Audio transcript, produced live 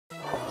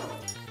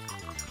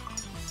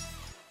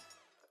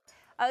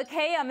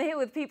Okay, I'm here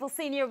with People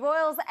Senior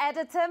Royals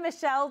editor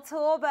Michelle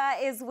Tauber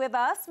is with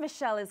us.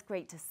 Michelle, it's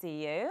great to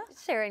see you.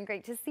 Sharon,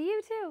 great to see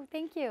you too.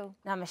 Thank you.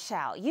 Now,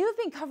 Michelle, you've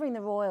been covering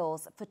the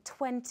Royals for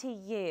 20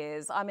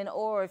 years. I'm in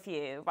awe of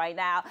you right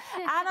now.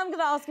 And I'm going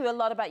to ask you a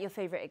lot about your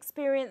favorite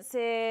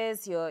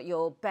experiences,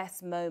 your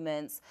best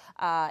moments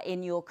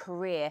in your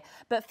career.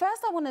 But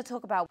first, I want to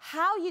talk about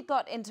how you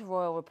got into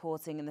royal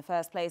reporting in the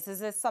first place.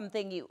 Is this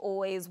something you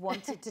always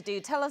wanted to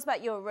do? Tell us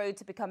about your road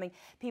to becoming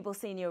People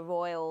Senior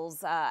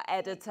Royals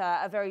editor,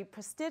 a very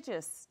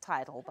prestigious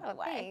title, by the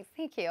way.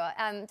 Thank you.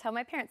 Tell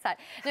my parents that.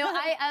 No,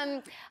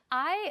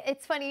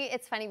 it's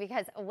funny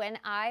because when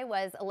I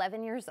was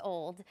 11 years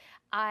old,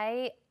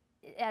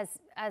 as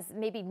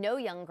maybe no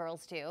young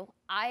girls do,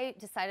 I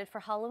decided for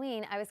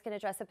Halloween I was going to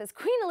dress up as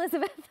Queen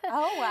Elizabeth.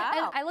 Oh, wow.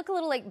 And I look a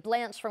little like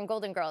Blanche from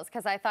Golden Girls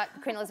because I thought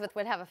Queen Elizabeth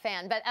would have a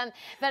fan, but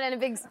in a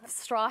big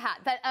straw hat.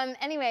 But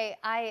anyway,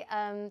 I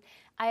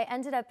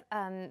ended up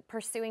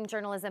pursuing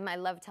journalism. I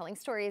love telling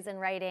stories and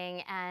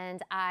writing,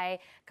 and I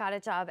got a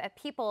job at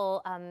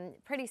People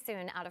pretty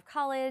soon out of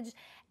college.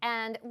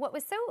 And what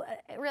was so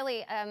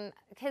really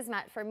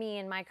kismet for me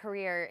in my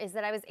career is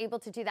that I was able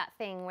to do that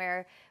thing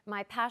where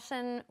my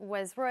passion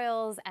was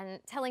royals and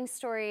telling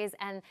stories,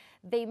 and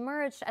they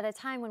merged at a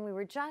time when we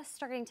were just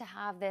starting to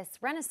have this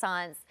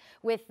renaissance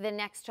with the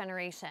next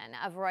generation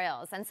of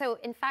royals. And so,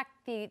 in fact,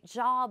 the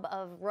job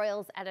of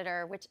royals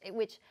editor, which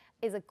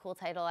is a cool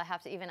title, I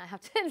have to admit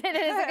it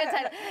is a good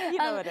title. You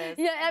know it is.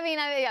 Yeah, I mean,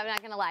 I'm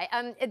not gonna lie.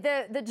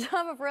 The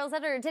job of royals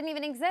editor didn't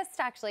even exist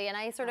actually, and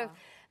I sort of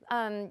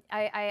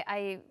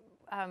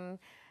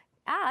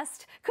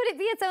asked, could it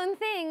be its own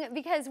thing?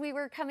 Because we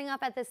were coming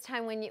up at this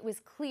time when it was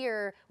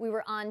clear we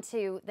were on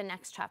to the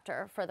next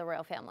chapter for the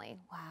royal family.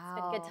 Wow.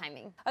 It's been good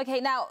timing. Okay,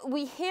 now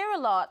we hear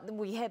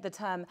the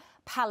term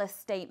palace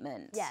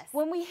statement. Yes.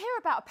 When we hear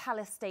about a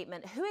palace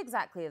statement, who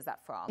exactly is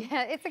that from?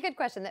 Yeah, it's a good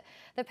question.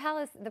 The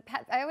palace,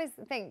 I always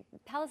think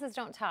palaces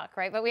don't talk,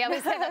 right? But we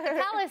always say that the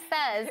palace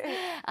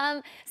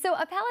says. So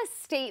a palace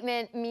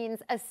statement means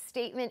a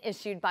statement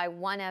issued by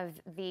one of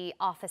the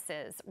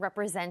offices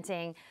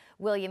representing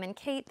William and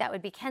Kate, that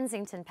would be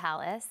Kensington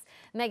Palace,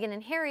 Meghan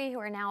and Harry, who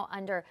are now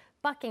under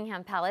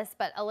Buckingham Palace,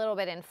 but a little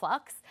bit in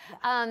flux.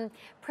 Yeah.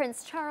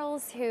 Prince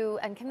Charles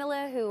and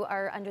Camilla, who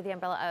are under the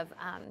umbrella of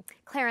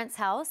Clarence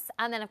House,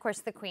 and then of course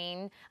the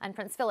Queen and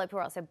Prince Philip, who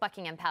are also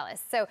Buckingham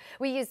Palace. So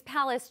we use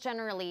palace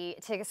generally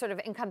to sort of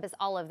encompass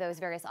all of those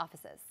various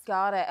offices.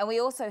 Got it. And we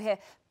also hear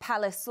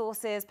palace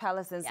sources,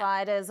 palace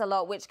insiders a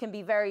lot, which can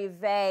be very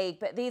vague,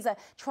 but these are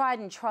tried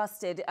and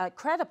trusted,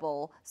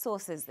 credible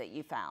sources that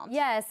you found.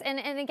 Yes,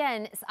 and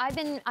again,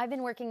 I've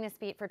been working this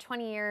beat for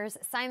 20 years.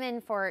 Simon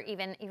for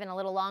even a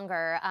little longer.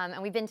 And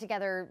we've been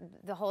together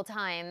the whole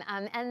time.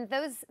 And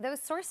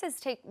those sources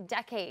take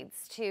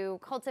decades to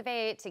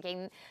cultivate, to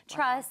gain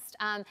trust.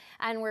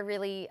 And we're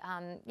really,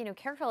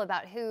 careful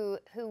about who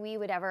we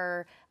would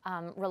ever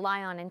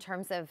rely on in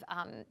terms of,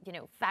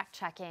 fact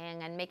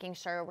checking and making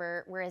sure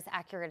we're as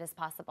accurate as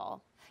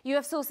possible. You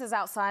have sources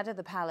outside of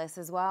the palace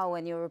as well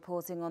when you're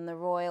reporting on the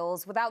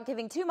royals, without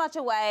giving too much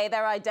away,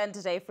 their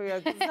identity for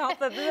yourself.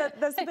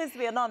 They're supposed to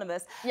be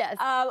anonymous. Yes.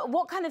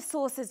 What kind of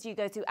sources do you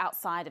go to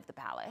outside of the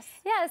palace?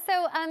 Yeah,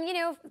 so,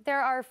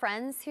 there are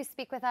friends who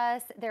speak with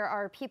us. There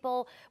are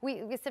people,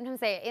 we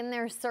sometimes say in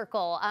their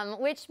circle,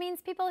 which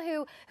means people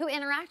who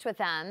interact with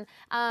them.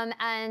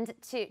 And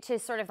to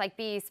sort of like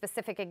be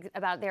specific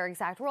about their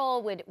exact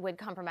role would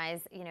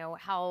compromise,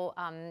 how...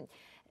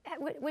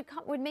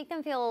 would make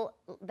them feel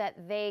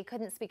that they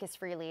couldn't speak as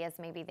freely as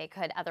maybe they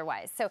could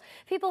otherwise. So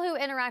people who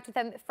interact with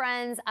them,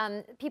 friends,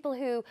 people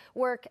who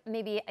work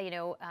maybe,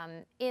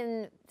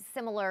 in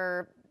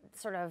similar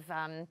sort of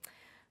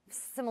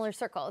similar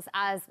circles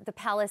as the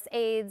palace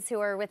aides who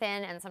are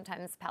within, and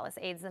sometimes palace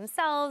aides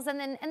themselves. And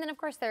then of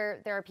course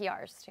there are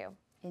PRs too.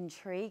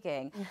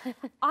 Intriguing.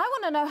 I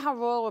want to know how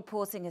royal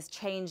reporting has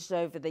changed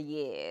over the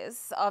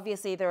years.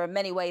 Obviously, there are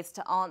many ways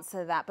to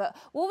answer that, but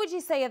what would you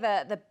say are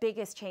the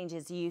biggest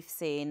changes you've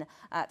seen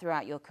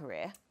throughout your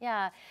career?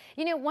 Yeah,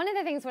 one of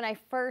the things when I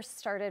first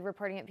started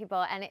reporting at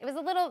People, and it was a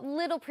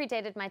little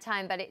predated my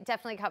time, but it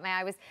definitely caught my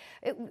eye, was,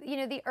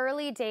 the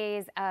early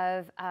days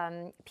of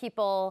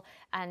People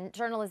and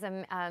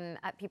journalism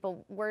at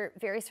People were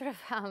very sort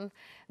of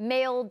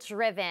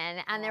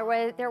male-driven, and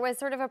there was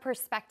sort of a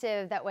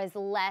perspective that was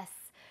less.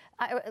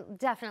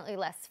 Definitely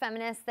less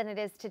feminist than it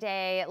is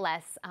today,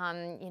 less,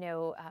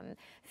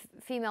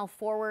 female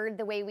forward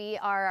the way we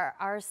are,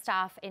 our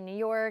staff in New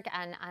York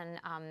and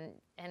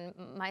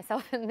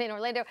myself in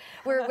Orlando,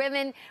 we're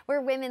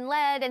women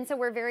led, and so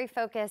we're very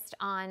focused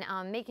on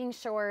making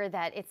sure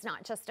that it's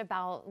not just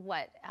about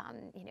what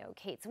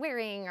Kate's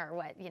wearing or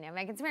what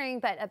Meghan's wearing,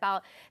 but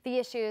about the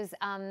issues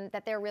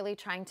that they're really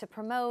trying to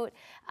promote.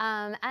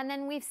 And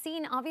then we've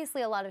seen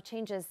obviously a lot of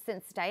changes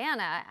since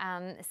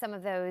Diana. Some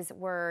of those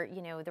were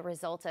the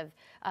result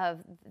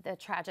of the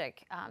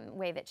tragic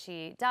way that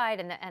she died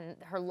and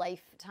her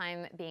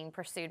lifetime being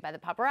pursued by the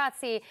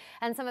paparazzi,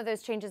 and some of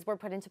those changes were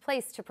put into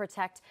place to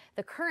protect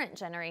the current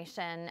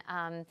generation,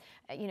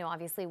 you know,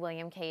 obviously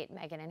William, Kate,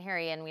 Meghan, and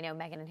Harry, and we know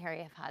Meghan and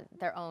Harry have had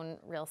their own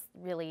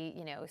really,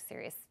 you know,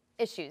 serious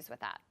issues with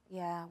that.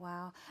 Yeah,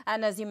 wow.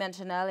 And as you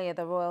mentioned earlier,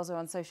 the royals are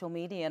on social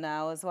media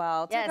now as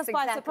well. Took Yes, us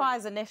by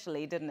surprise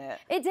initially, didn't it?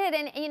 It did,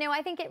 and you know,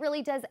 I think it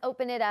really does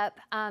open it up.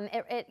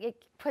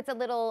 It puts a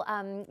little,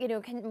 you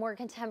know, more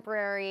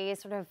contemporary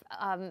sort of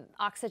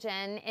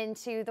oxygen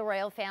into the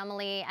royal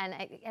family, and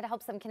it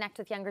helps them connect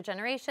with younger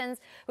generations,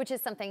 which is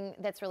something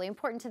that's really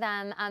important to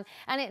them.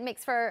 And it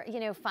makes for, you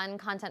know, fun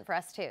content for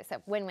us too.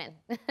 So win-win.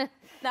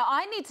 Now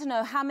I need to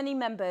know how many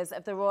members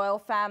of the royal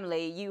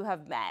family you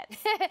have met.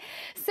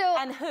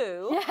 And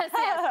who? Yes.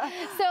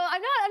 So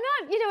I'm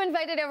not, you know,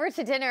 invited over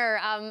to dinner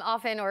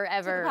often or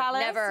ever. To the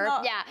palace? Never.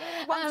 Not yeah.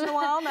 Once in a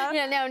while, no.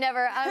 Yeah, no,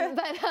 never.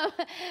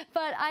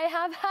 But I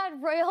have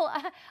had royal.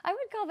 I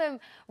would call them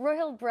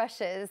royal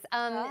brushes.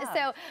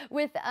 So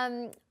with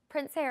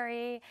Prince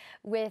Harry,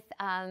 with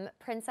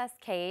Princess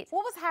Kate.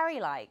 What was Harry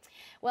like?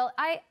 Well,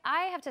 I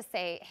have to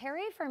say,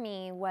 Harry for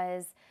me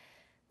was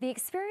the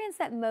experience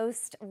that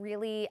most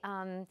really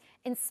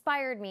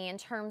inspired me in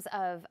terms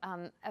of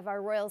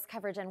our royals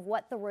coverage and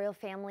what the royal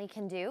family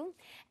can do.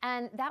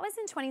 And that was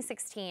in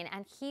 2016,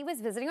 and he was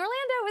visiting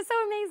Orlando. It was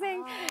so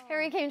amazing. Oh.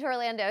 Harry came to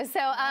Orlando. So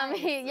nice.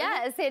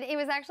 Yes, it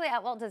was actually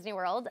at Walt Disney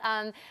World,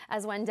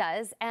 as one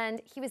does.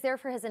 And he was there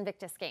for his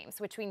Invictus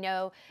Games, which we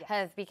know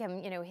have become,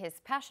 you know, his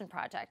passion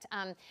project.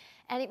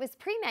 And it was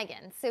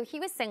pre-Meghan, so he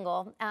was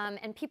single,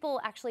 and people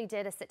actually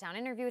did a sit-down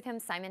interview with him.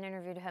 Simon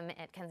interviewed him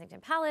at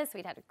Kensington Palace.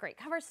 We'd had a great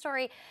cover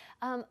story,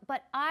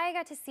 but I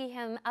got to see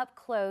him up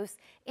close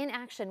in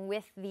action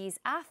with these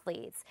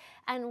athletes.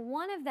 And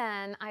one of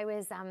them, I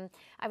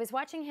was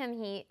watching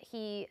him.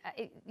 You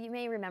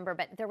may remember,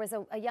 but there was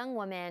a young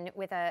woman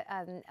with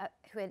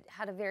who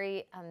had a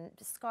very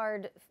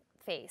scarred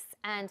face,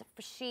 and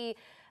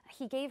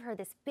he gave her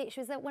this big,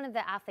 she was one of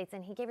the athletes,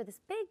 and he gave her this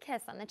big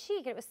kiss on the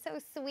cheek. It was so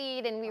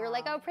sweet, and we were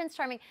like, oh, Prince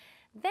Charming.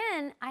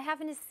 Then I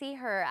happened to see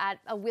her at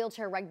a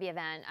wheelchair rugby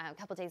event a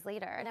couple days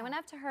later, and I went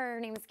up to her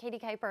name was Katie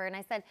Kuiper, and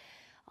I said,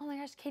 oh my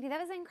gosh, Katie, that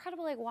was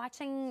incredible, like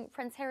watching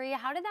Prince Harry.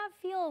 How did that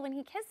feel when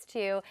he kissed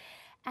you?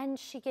 And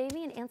she gave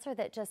me an answer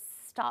that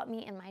just stopped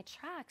me in my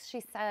tracks.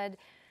 She said,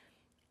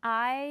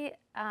 I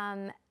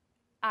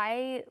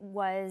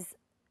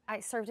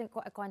served in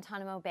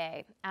Guantanamo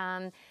Bay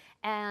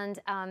and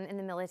in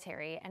the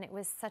military, and it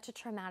was such a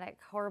traumatic,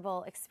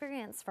 horrible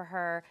experience for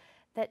her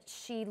that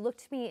she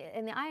looked me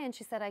in the eye and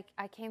she said,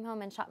 I came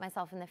home and shot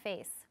myself in the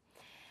face.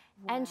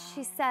 Wow. And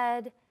she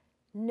said,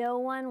 no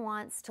one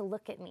wants to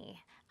look at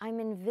me. I'm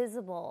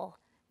invisible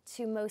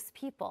to most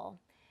people,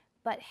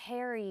 but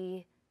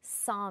Harry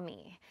saw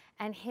me,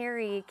 and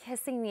Harry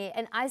kissing me,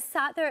 and I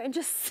sat there and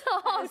just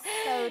sobbed.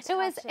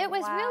 So it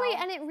was wow. really,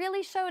 and it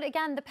really showed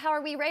again the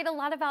power. We write a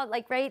lot about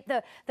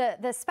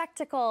the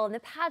spectacle and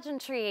the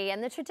pageantry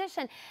and the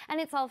tradition,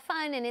 and it's all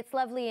fun and it's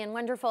lovely and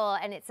wonderful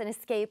and it's an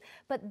escape,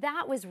 but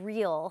that was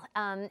real,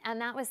 and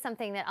that was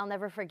something that I'll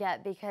never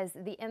forget because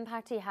the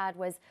impact he had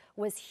was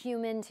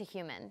human to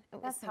human.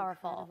 It was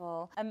powerful.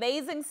 Incredible.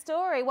 Amazing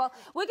story. Well,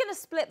 we're going to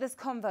split this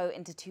convo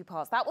into two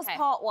parts. That was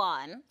part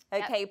one.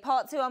 Okay,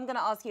 part two, I'm going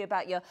to ask you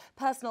about your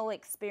personal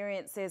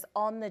experiences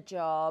on the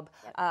job,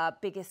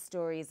 biggest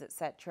stories,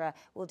 etc.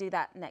 We'll do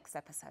that next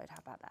episode. How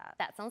about that?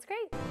 That sounds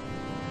great.